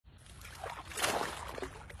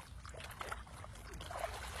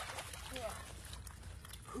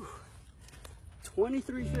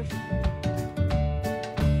23 fish.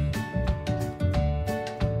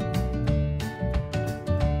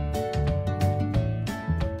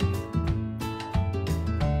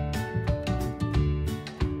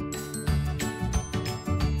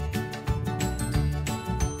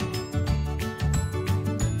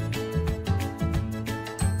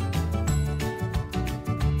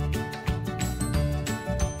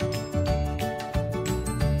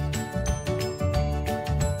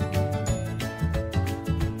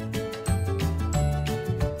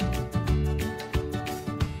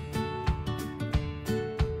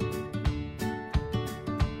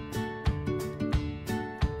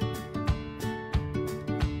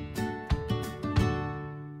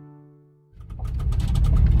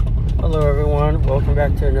 Hello everyone, welcome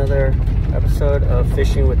back to another episode of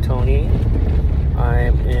Fishing with Tony.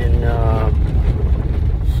 I'm in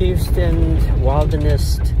Houston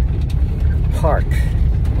Wilderness Park.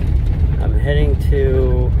 I'm heading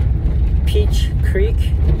to Peach Creek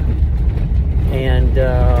and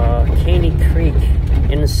Caney Creek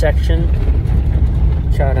intersection,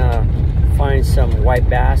 trying to find some white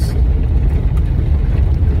bass.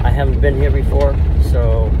 I haven't been here before,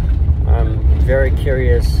 so I'm very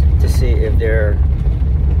curious to see if they're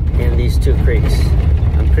in these two creeks.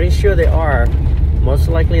 I'm pretty sure they are. Most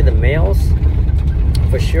likely the males,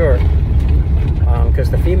 for sure,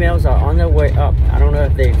 because the females are on their way up. I don't know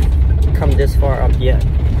if they've come this far up yet,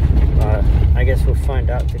 but I guess we'll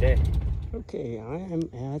find out today. Okay, I am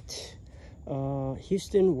at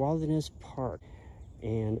Houston Wilderness Park,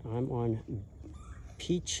 and I'm on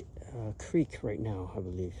Peach Creek right now, I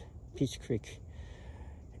believe. Peach Creek.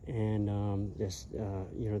 And this,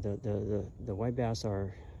 you know, the white bass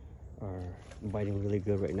are biting really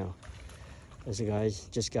good right now. There's a guy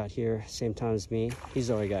just got here, same time as me. He's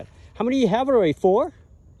already got. How many do you have already? 4?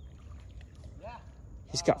 Yeah.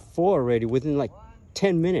 He's got 4 already within like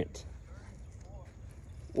 10 minutes.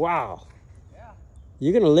 Wow. Yeah.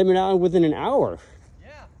 You're gonna limit out within an hour.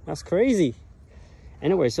 Yeah. That's crazy.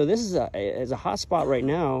 Anyway, so this is a hot spot right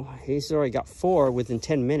now. He's already got 4 within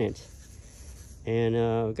 10 minutes. And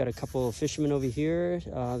we've got a couple of fishermen over here.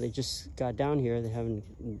 They just got down here. They haven't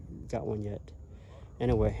got one yet.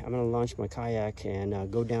 Anyway, I'm gonna launch my kayak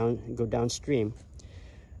and go downstream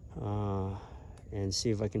and see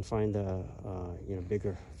if I can find the you know,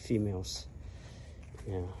 bigger females.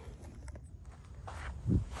 Yeah.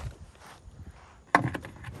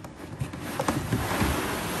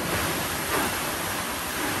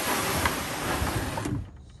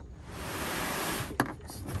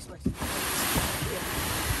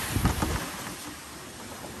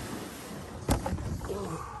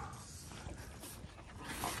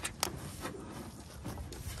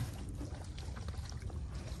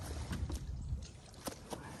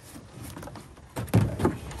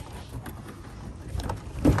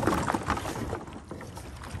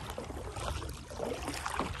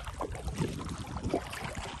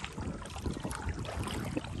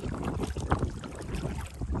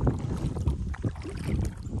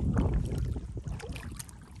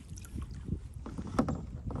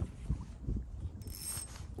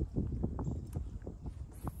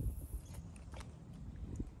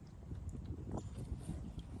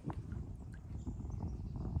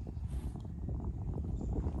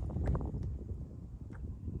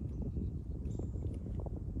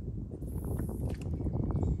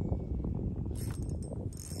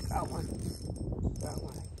 Got one. Got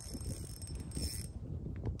one.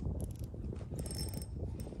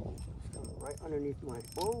 Right underneath my.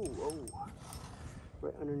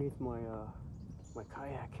 Right underneath my my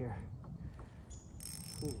kayak here.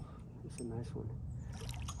 Ooh, it's a nice one.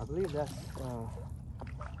 I believe that's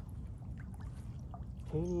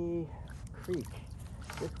Caney Creek.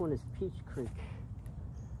 This one is Peach Creek.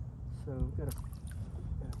 So we've got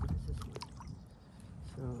what is this one?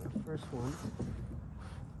 So the first one.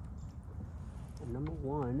 Number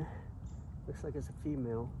 1 looks like it's a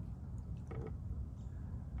female.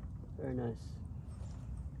 Very nice.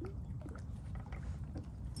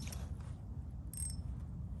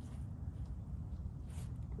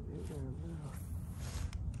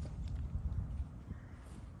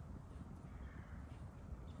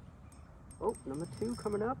 Oh, number 2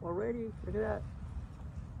 coming up already. Look at that.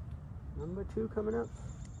 Number 2 coming up.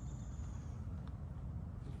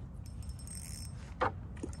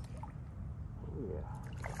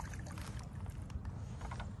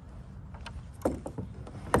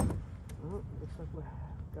 Looks like we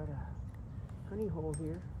got a honey hole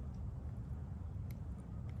here.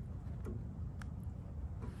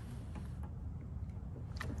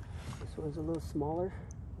 This one's a little smaller.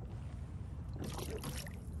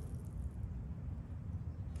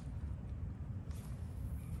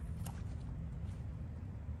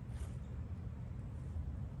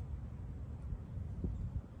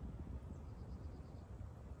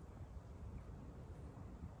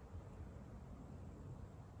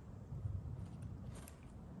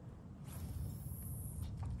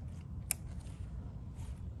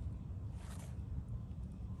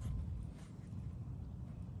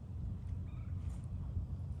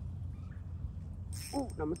 Oh,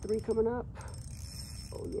 number 3 coming up.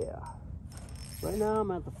 Oh yeah. Right now I'm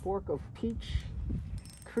at the fork of Peach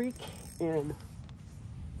Creek and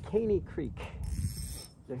Caney Creek.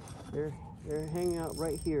 They're hanging out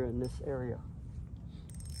right here in this area.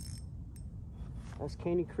 That's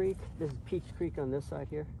Caney Creek. This is Peach Creek on this side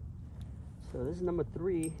here. So this is number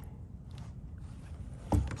 3.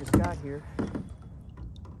 Just got here.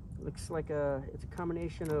 Looks like it's a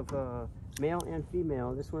combination of male and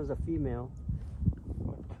female. This one's a female.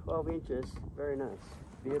 12 inches. Very nice.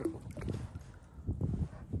 Beautiful.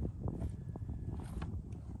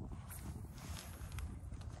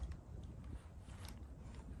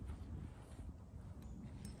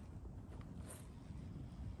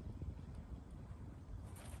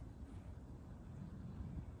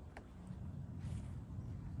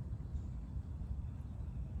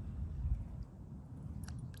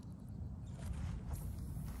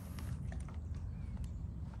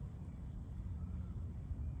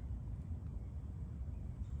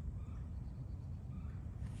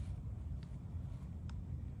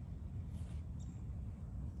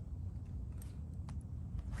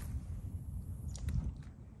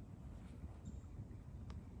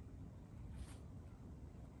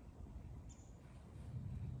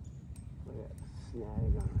 Snag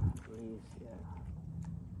on leaves, yeah.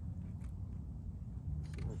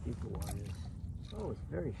 See how deep the water is. Oh, it's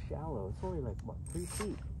very shallow. It's only like, what, 3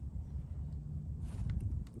 feet?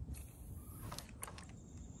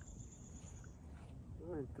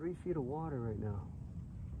 We're in 3 feet of water right now.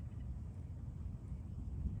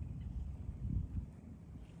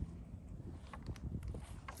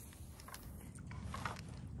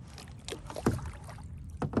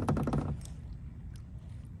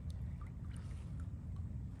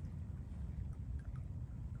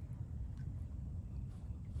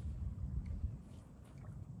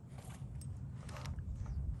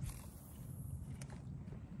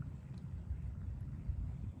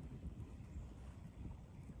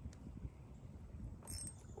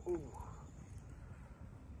 Ooh.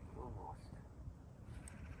 Almost.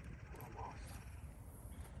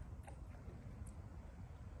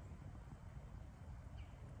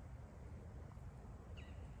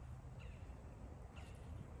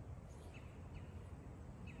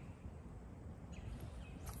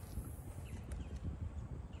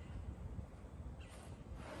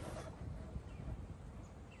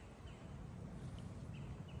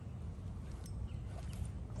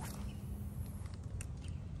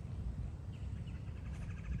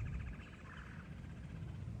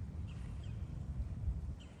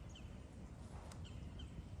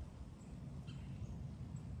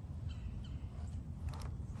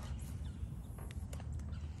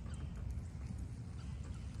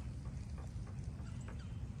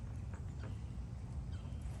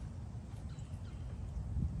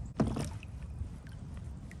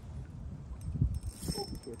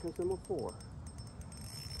 Here comes number 4.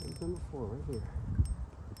 Here's number 4 right here.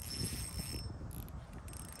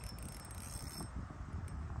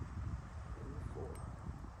 Number 4.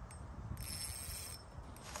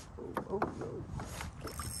 Oh, no.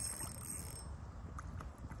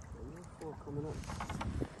 Number 4 coming up.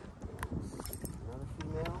 Another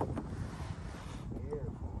female.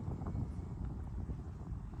 Beautiful.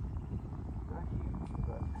 Not huge,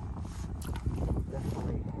 but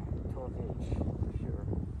definitely 12 inch for sure.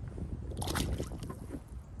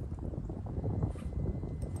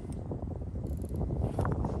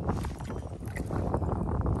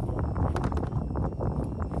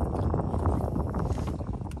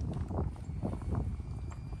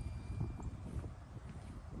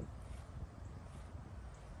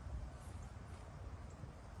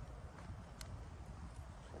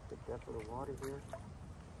 The depth of the water here.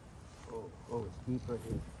 Oh, it's deep right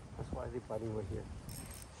here. That's why they're biting right here.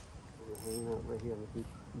 They're hanging out right here in the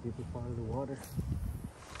deeper part of the water,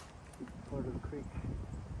 deeper part of the creek.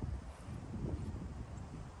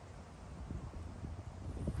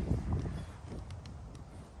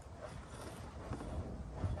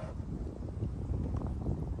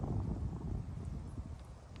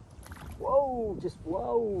 Whoa, just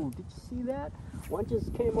whoa. Did you see that? One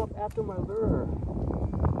just came up after my lure.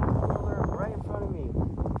 My lure right in front of me.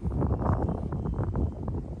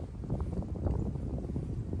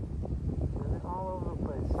 And they're all over the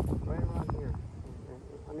place. Right around here. And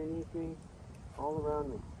underneath me. All around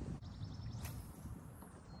me.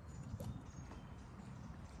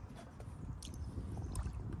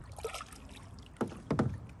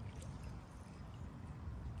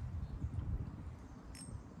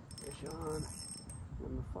 Fish on.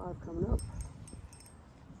 Number 5 coming up.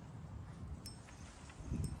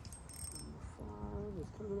 Number 5 is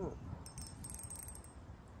coming up.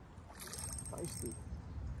 Feisty.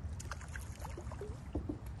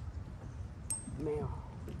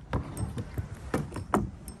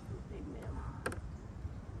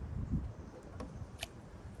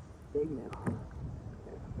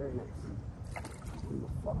 Yeah, very nice. Number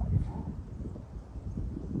 5.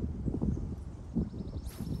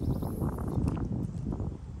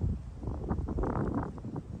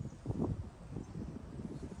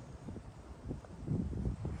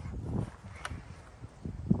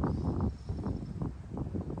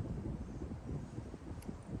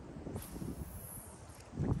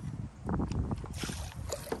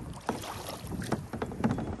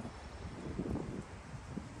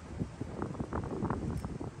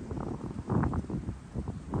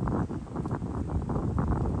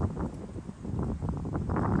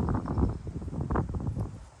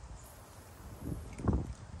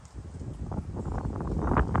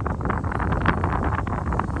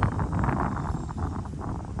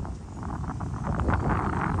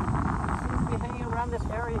 This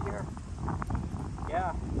area here.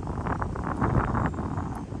 Yeah.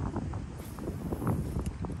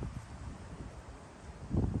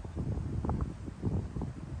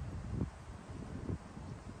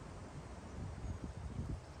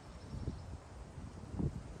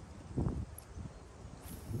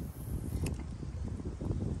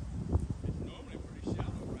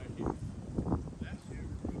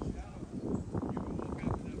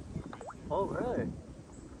 Oh, really?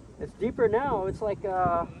 It's deeper now. It's like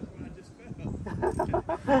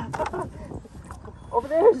over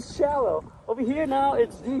there is shallow. Over here now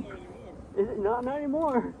it's deep. Is it not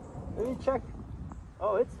anymore? Let me check.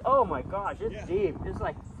 Oh, it's, oh my gosh, it's deep. It's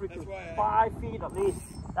like freaking 5 feet at least.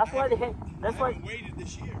 That's why they hit. That's why. I waited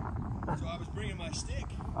this year, so I was bringing my stick.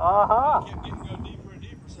 Uh-huh. It kept getting go deeper and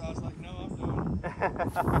deeper, so I was like, no, I'm done.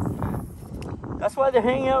 That's why they're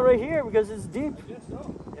hanging out right here, because it's deep. I guess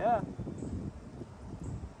so. Yeah.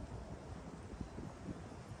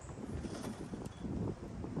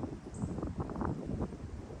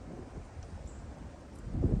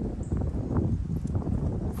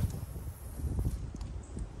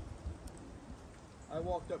 I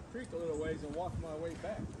walked up creek a little ways and walked my way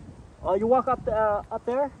back. Oh, you walk up there?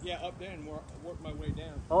 Yeah, up there and worked my way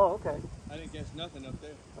down. Oh, okay. I didn't catch nothing up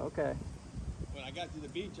there. Okay. When I got to the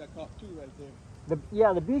beach, I caught 2 right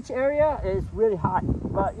there. The beach area is really hot,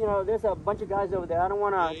 but you know, there's a bunch of guys over there. I don't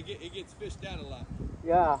want to. Yeah, it gets fished out a lot.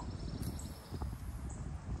 Yeah.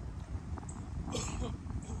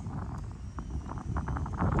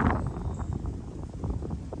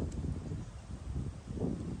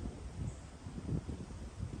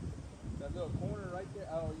 That little corner right there.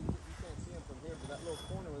 Oh, you can't see them from here, but that little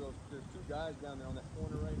corner where there's 2 guys down there on that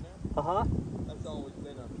corner right now. That's always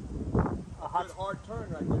been a good hard turn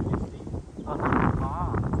right there. It gets deep.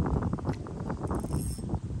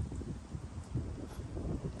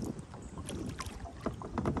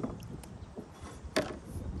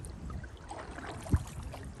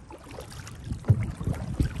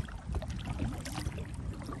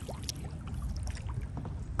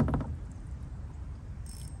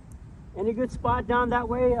 Any good spot down that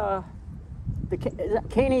way? Is that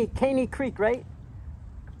Caney Creek, right?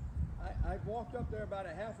 I've walked up there about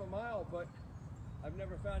a half a mile, but I've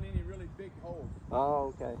never found any really big holes.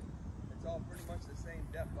 Oh, okay. It's all pretty much the same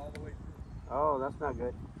depth all the way through. Oh, that's not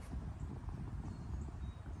good.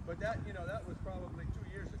 But that, you know, that was probably 2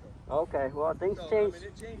 years ago. Okay, well, things So, change. I mean,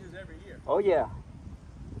 it changes every year. Oh, yeah.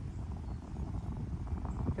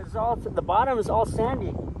 Because the bottom is all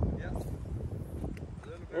sandy. Yeah. A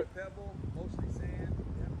little bit of pebble, mostly sand.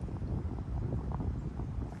 Yeah.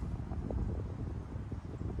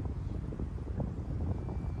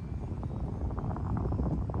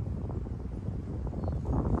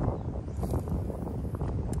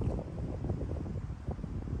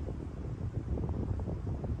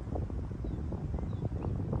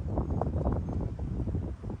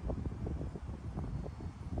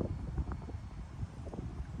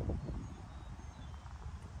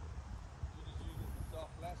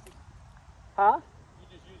 Huh? You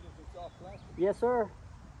just using some soft plastic? Yes, sir.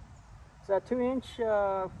 It's a 2-inch.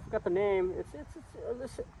 Forgot the name. It's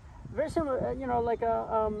very similar. You know, like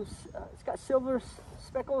it's got silver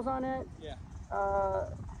speckles on it. Yeah.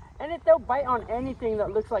 And they'll bite on anything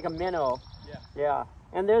that looks like a minnow. Yeah. Yeah.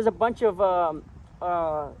 And there's a bunch of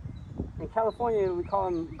in California we call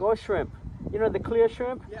them ghost shrimp. You know, the clear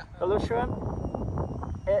shrimp. Yeah. The little shrimp.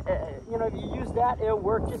 You know, if you use that, it'll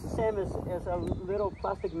work just the same as a little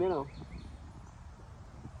plastic minnow.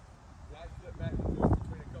 I flip back and forth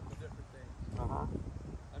between a couple of different things. Uh-huh.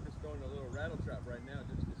 I'm just throwing a little rattle trap right now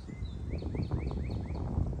just to see.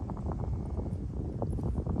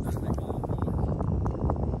 Trying to make a little noise.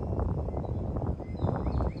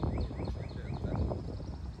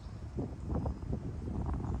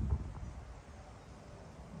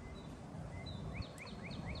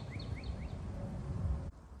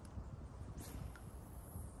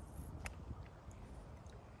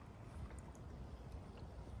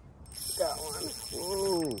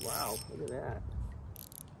 Whoa, wow, look at that.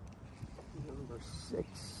 Number 6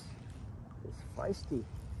 is feisty.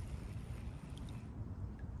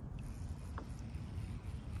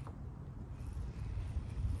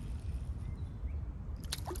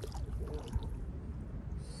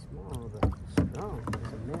 Small but strong.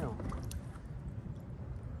 There's a male.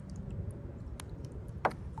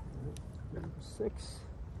 Number 6.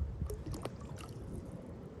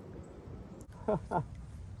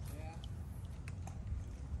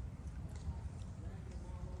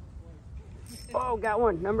 Oh, got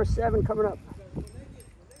one. Number 7 coming up.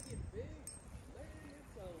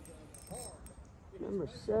 Number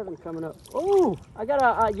 7 coming up. Oh, I got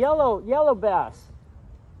a yellow bass.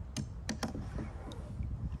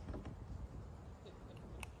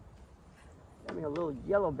 Got me a little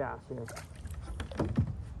yellow bass here.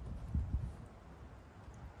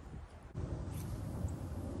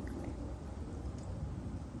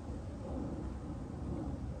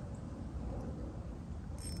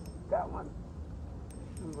 Got one.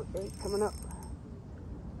 Number 8 coming up.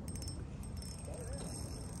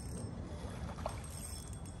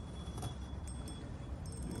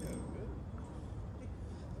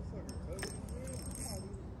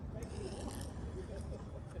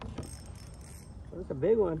 That's a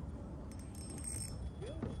big one.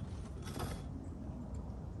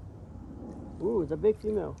 Ooh, it's a big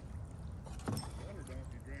female.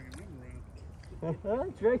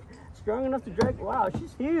 Strong enough to drag. Wow,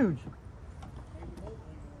 she's huge.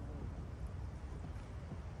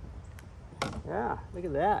 Yeah, look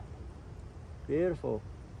at that. Beautiful.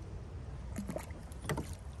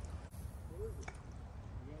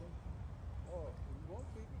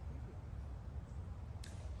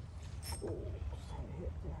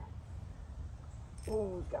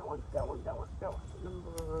 Oh, got one.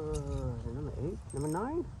 Number 8? Number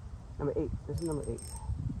 9? Number 8. This is number 8.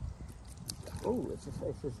 Oh, it's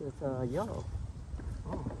yellow.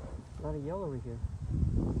 Oh, a lot of yellow over here.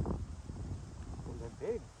 Oh,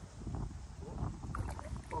 they're big.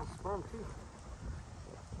 Oh, sperm too.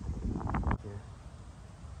 Yeah.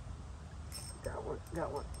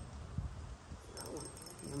 Got one.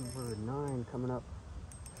 Number 9 coming up.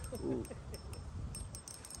 Ooh.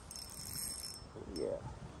 Yeah.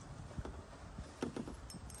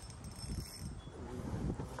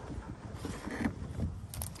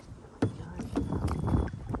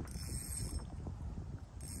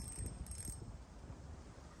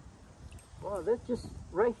 Wow, that's just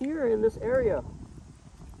right here in this area.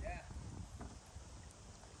 Yeah.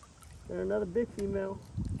 And another big female.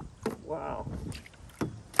 Wow.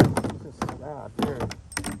 This is sad there.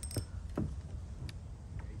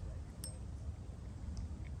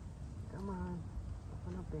 Come on.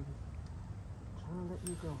 Open up, baby. I'm trying to let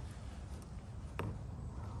you go.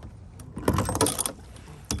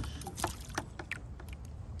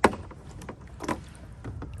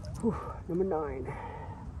 Whew, number 9.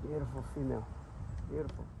 Beautiful female.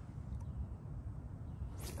 Beautiful.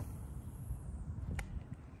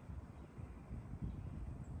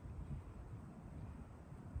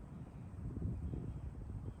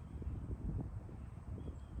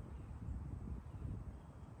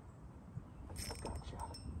 Gotcha.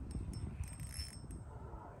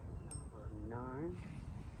 Number 9.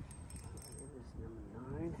 It is number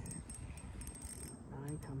 9.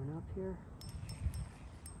 9 coming up here.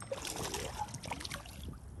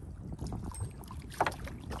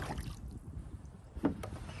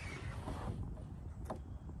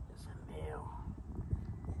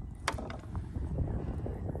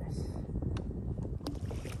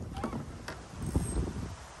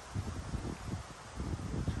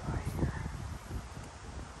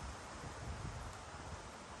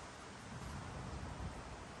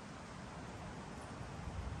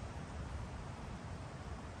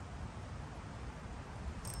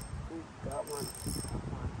 Got one.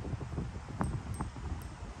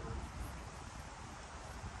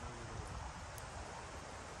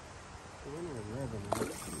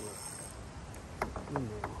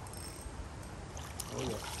 Oh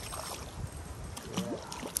yeah.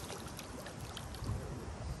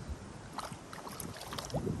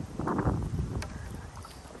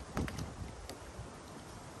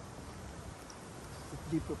 The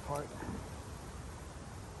deeper part.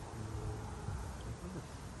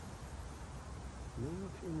 Male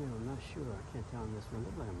or female, I'm not sure. I can't tell on this one.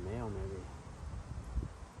 Looks like a male, maybe.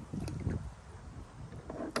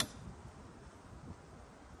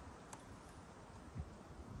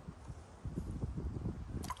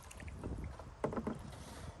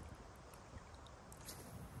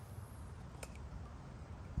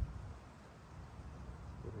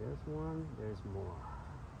 There's one. There's more.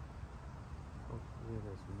 Hopefully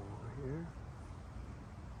there's more here.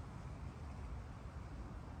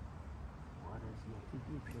 It's not too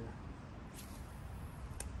deep here.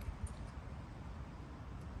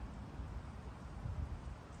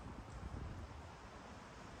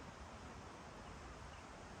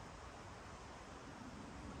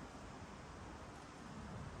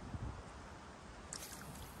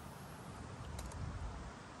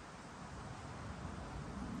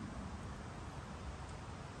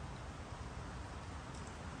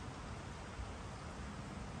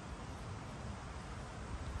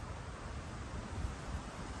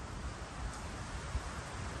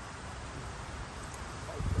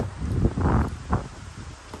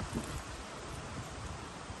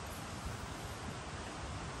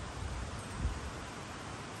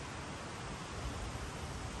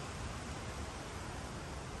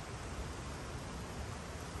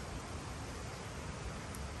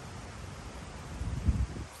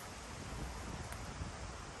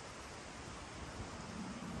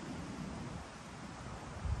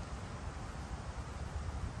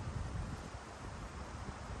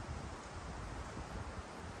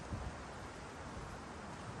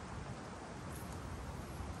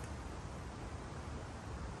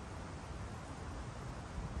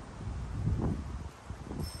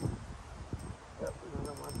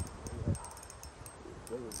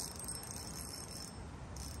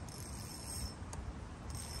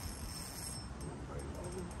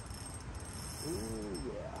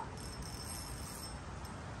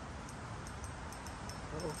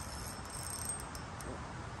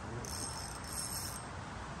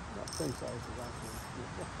 Same size as that one.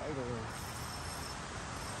 It's a fighter.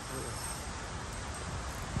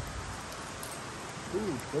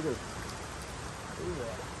 Ooh, bigger.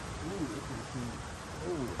 Ooh, this is huge.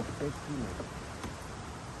 Ooh, big female.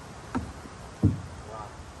 Wow.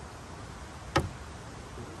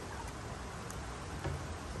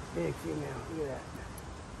 Big female. Look at that.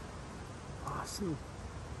 Awesome.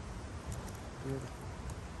 Beautiful.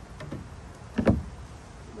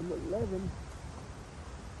 Number 11.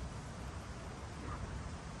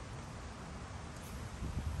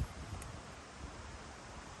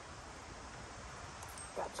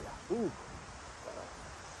 Gotcha. Ooh. Right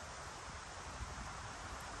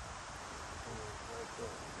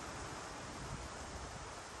there.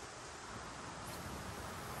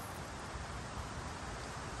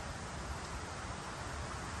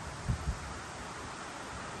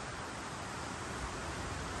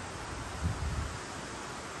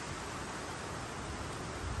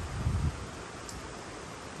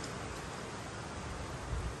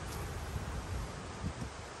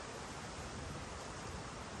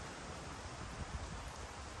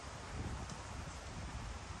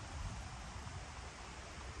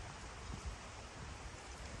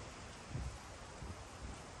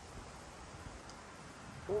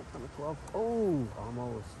 Oh, number 12. Oh,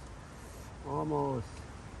 almost. Almost.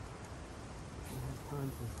 I have time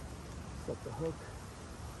to set the hook.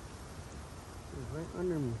 It's right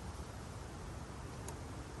under me.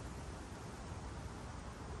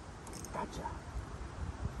 Gotcha.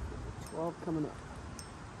 Number 12 coming up.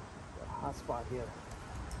 Got a hot spot here.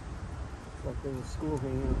 Looks like there's a school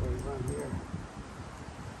hanging out right around here.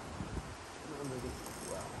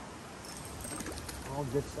 Well, all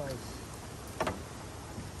good size.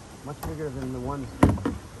 Much bigger than the ones I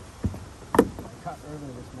caught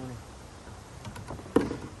earlier this morning.